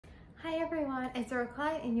Hi everyone, it's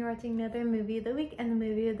Rokai and you're watching another movie of the week, and the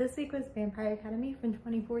movie of this week was Vampire Academy from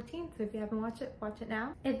 2014, so if you haven't watched it, watch it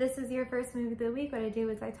now. If this is your first movie of the week, what I do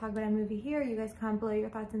is I talk about a movie here, you guys comment below your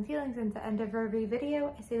thoughts and feelings, and at the end of every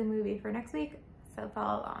video, I say the movie for next week, so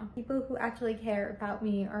follow along. People who actually care about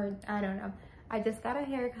me, or I don't know, I just got a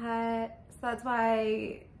haircut, so that's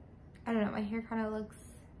why, I don't know, my hair kind of looks,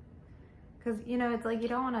 because you know, it's like you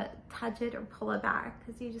don't want to touch it or pull it back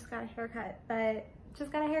because you just got a haircut, but just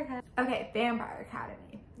got a haircut. Okay, Vampire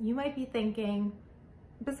Academy. You might be thinking,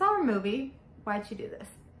 bizarre movie, why'd you do this?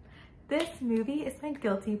 This movie is my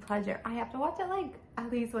guilty pleasure. I have to watch it like at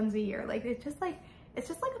least once a year. Like it's just like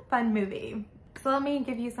a fun movie. So let me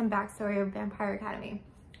give you some backstory of Vampire Academy.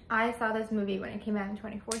 I saw this movie when it came out in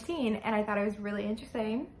 2014 and I thought it was really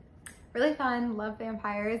interesting, really fun, love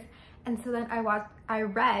vampires. And so then I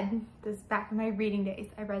read this back in my reading days.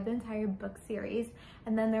 I read the entire book series,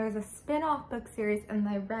 and then there was a spin-off book series, and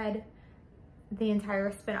I read the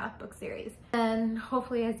entire spin-off book series. And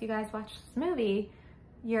hopefully as you guys watch this movie,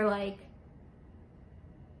 you're like,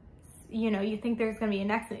 you know, you think there's gonna be a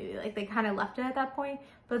next movie. Like they kind of left it at that point,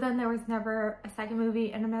 but then there was never a second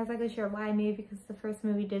movie, and I'm not exactly sure why, maybe because the first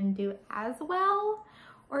movie didn't do as well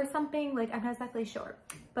or something, like I'm not exactly sure.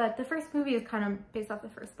 But the first movie is kind of based off the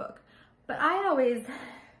first book. But I always,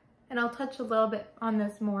 and I'll touch a little bit on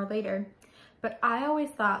this more later, but I always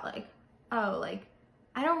thought like, oh, like,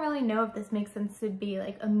 I don't really know if this makes sense to be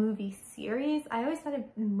like a movie series. I always thought it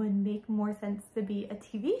would make more sense to be a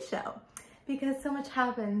TV show because so much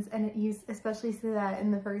happens, and it used, especially see that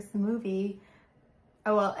in the first movie,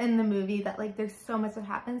 oh well, in the movie that like there's so much that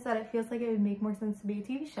happens that it feels like it would make more sense to be a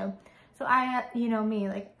TV show. So I, you know me,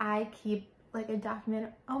 like I keep like a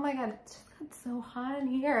document. Oh my god, it just got so hot in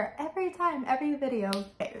here every time, every video.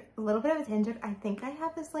 Okay, a little bit of a tangent. I think I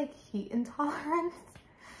have this like heat intolerance.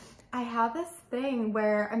 I have this thing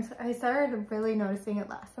where I started really noticing it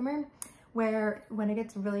last summer, where when it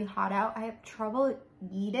gets really hot out, I have trouble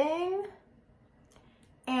eating,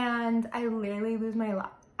 and I literally lose my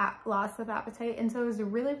loss of appetite. And so it was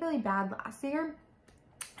really, really bad last year,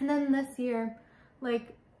 and then this year,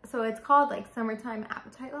 like, so it's called like summertime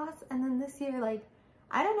appetite loss, and then this year, like,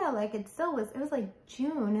 I don't know, like it was like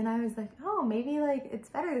June, and I was like, oh, maybe like it's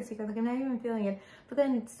better this year, like I'm not even feeling it. But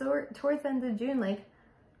then so towards the end of June, like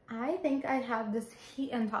I think I have this heat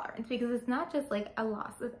intolerance, because it's not just like a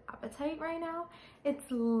loss of appetite right now, it's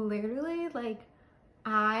literally like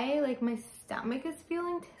my stomach is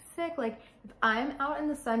feeling sick. Like if I'm out in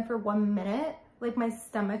the sun for 1 minute, like my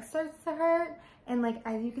stomach starts to hurt, and like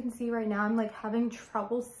as you can see right now, I'm like having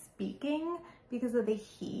trouble speaking because of the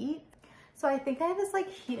heat. So I think I have this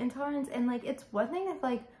like heat intolerance, and like it's one thing if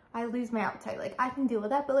like I lose my appetite, like I can deal with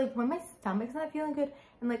that, but like when my stomach's not feeling good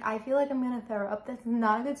and like I feel like I'm gonna throw up, that's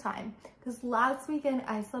not a good time. Because last weekend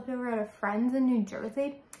I slept over at a friend's in New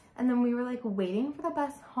Jersey, and then we were like waiting for the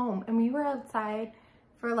bus home, and we were outside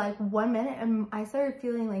for like 1 minute, and I started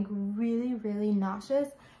feeling like really, really nauseous,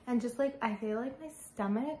 and just like I feel like my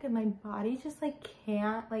stomach and my body just like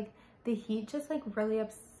can't, like the heat just like really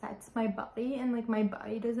upsets my body, and like my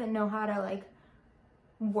body doesn't know how to like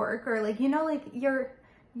work, or like, you know, like you're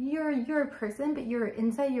a person, but you're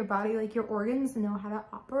inside your body, like your organs know how to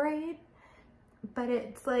operate, but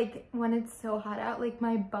it's like when it's so hot out, like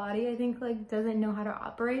my body I think like doesn't know how to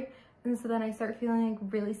operate, and so then I start feeling like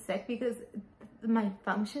really sick because my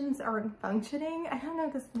functions aren't functioning. I don't know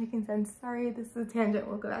if this is making sense. Sorry, this is a tangent.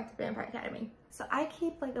 We'll go back to Vampire Academy. So I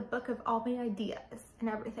keep like a book of all my ideas and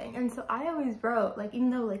everything, and so I always wrote, like, even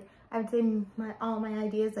though like I would say all my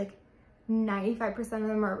ideas, like 95% of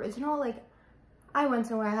them are original, like I once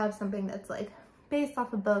in a while have something that's like based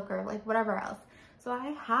off a book or like whatever else. So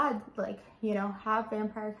I had like, you know, have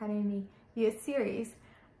Vampire Academy be a series,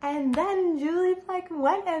 and then Julie Plec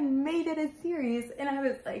went and made it a series, and I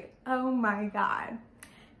was like, oh my god.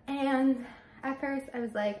 And at first I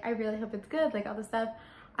was like, I really hope it's good, like all this stuff.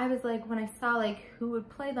 I was like, when I saw like who would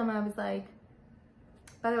play them, I was like,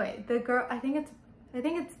 by the way, the girl, I think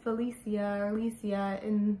it's Felicia or Alicia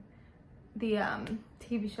in the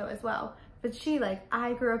TV show as well. But she, like,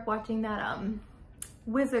 I grew up watching that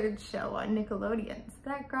wizard show on Nickelodeon. So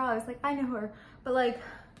that girl, I was like, I know her. But like,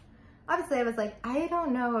 obviously I was like, I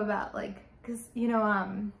don't know about like, cause you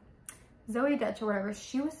know, Zoe Dutch or whatever,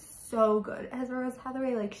 she was so good as Rose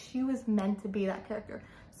Hathaway. Like she was meant to be that character.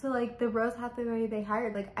 So like the Rose Hathaway they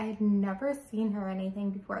hired, like I had never seen her anything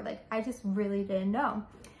before. Like I just really didn't know.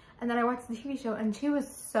 And then I watched the TV show, and she was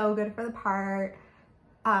so good for the part.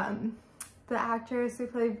 The actress who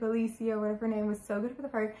played Felicia, whatever her name, was so good for the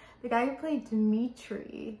part. The guy who played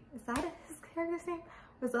Dimitri, is that his character's name?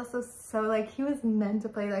 Was also so, like, he was meant to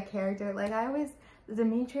play that character. Like,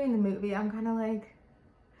 Dimitri in the movie, I'm kind of like,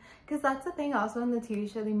 because that's the thing also in the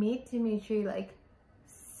TV show, they made Dimitri like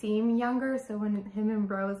seem younger, so when him and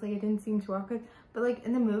Rose, like, it didn't seem too awkward, but like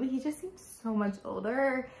in the movie he just seems so much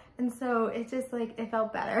older, and so it just like, it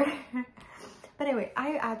felt better. But anyway,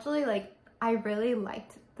 I actually like, I really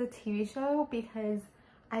liked the TV show because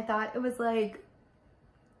I thought it was like,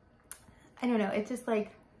 I don't know, it just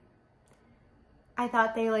like, I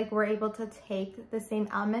thought they like were able to take the same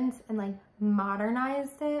elements and like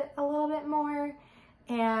modernized it a little bit more,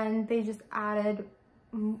 and they just added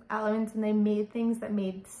elements and they made things that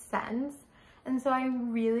made sense. And so I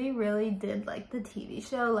really did like the TV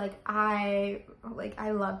show. Like I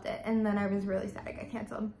loved it, and then I was really sad it got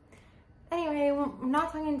canceled. Anyway, I'm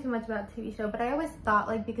not talking too much about the TV show, but I always thought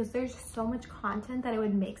like, because there's so much content that it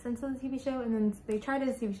would make sense of the TV show, and then they tried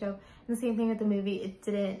a TV show, and the same thing with the movie, it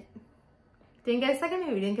didn't get a second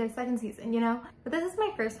movie, didn't get a second season, you know? But this is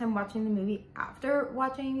my first time watching the movie after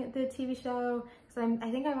watching the TV show. So I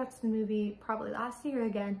think I watched the movie probably last year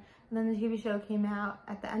again, and then the TV show came out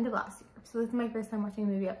at the end of last year. So this is my first time watching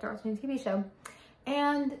the movie after watching the TV show.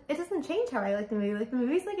 And it doesn't change how I like the movie. Like, the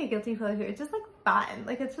movie's like a guilty pleasure. It's just like fun.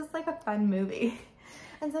 Like, it's just like a fun movie.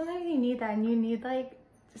 And sometimes you need that, and you need like,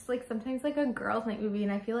 just like sometimes like a girls' night movie.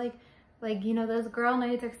 And I feel like, you know, those girl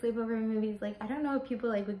nights or sleepover movies, like, I don't know if people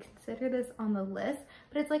like would consider this on the list,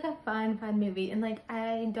 but it's like a fun movie. And like,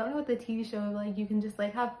 I don't know what the TV show, like, you can just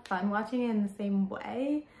like have fun watching it in the same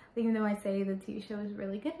way. Like, even though I say the TV show is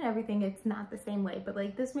really good and everything, it's not the same way, but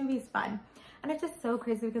like, this movie's fun. And it's just so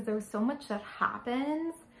crazy because there was so much that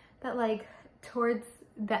happens that like towards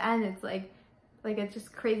the end, it's like it's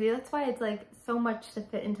just crazy. That's why it's like so much to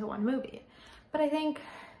fit into one movie. But I think,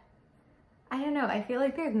 I don't know, I feel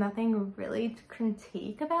like there's nothing really to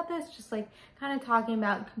critique about this, just like kind of talking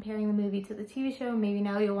about comparing the movie to the TV show. Maybe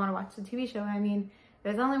now you'll want to watch the TV show. I mean,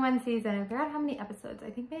 there's only one season. I forgot how many episodes.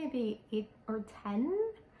 I think maybe 8 or 10.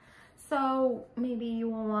 So maybe you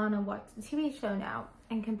will want to watch the TV show now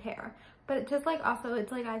and compare. But just like, also,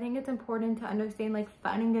 it's like, I think it's important to understand like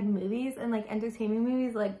fun and good movies and like entertaining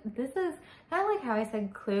movies. Like, this is kind of like how I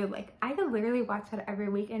said Clue. Like, I could literally watch that every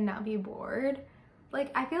week and not be bored.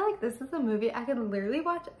 Like, I feel like this is a movie I could literally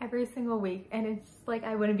watch every single week and it's just like,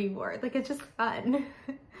 I wouldn't be bored. Like, it's just fun.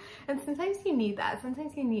 And sometimes you need that.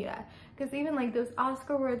 Sometimes you need that. Because even like those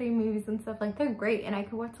Oscar-worthy movies and stuff, like, they're great and I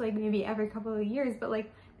could watch like maybe every couple of years, but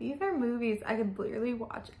like, these are movies I could literally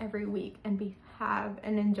watch every week and have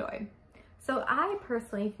and enjoy. So I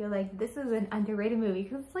personally feel like this is an underrated movie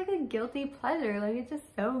because it's like a guilty pleasure. Like, it's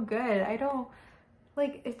just so good. I don't,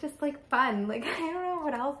 like, it's just like fun. Like, I don't know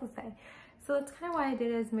what else to say. So that's kind of why I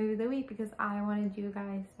did it as movie of the week, because I wanted you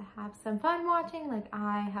guys to have some fun watching. Like,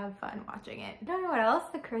 I have fun watching it. I don't know what else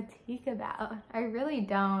to critique about. I really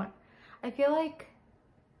don't. I feel like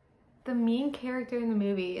the main character in the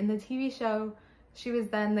movie, in the TV show, she was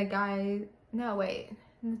then the guy, no wait,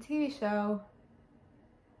 in the TV show,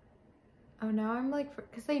 oh, now I'm like,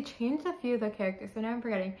 because they changed a few of the characters, so now I'm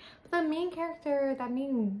forgetting. But the main character, that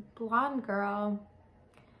mean blonde girl,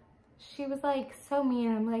 she was like so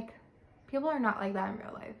mean. I'm like, people are not like that in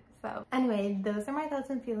real life. So anyway, those are my thoughts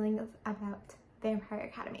and feelings about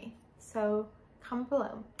Vampire Academy. So comment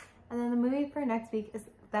below. And then the movie for next week is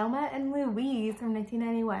Thelma and Louise from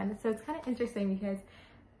 1991. So it's kind of interesting because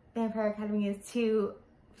Vampire Academy is 2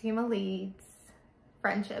 female leads,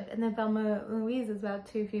 friendship, and then Thelma and Louise is about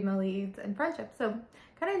 2 female leads and friendship. So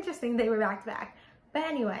kind of interesting they were back to back. But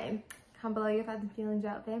anyway, comment below your thoughts and feelings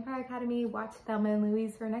about Vampire Academy. Watch Thelma and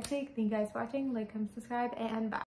Louise for next week. Thank you guys for watching. Like, comment, subscribe, and bye.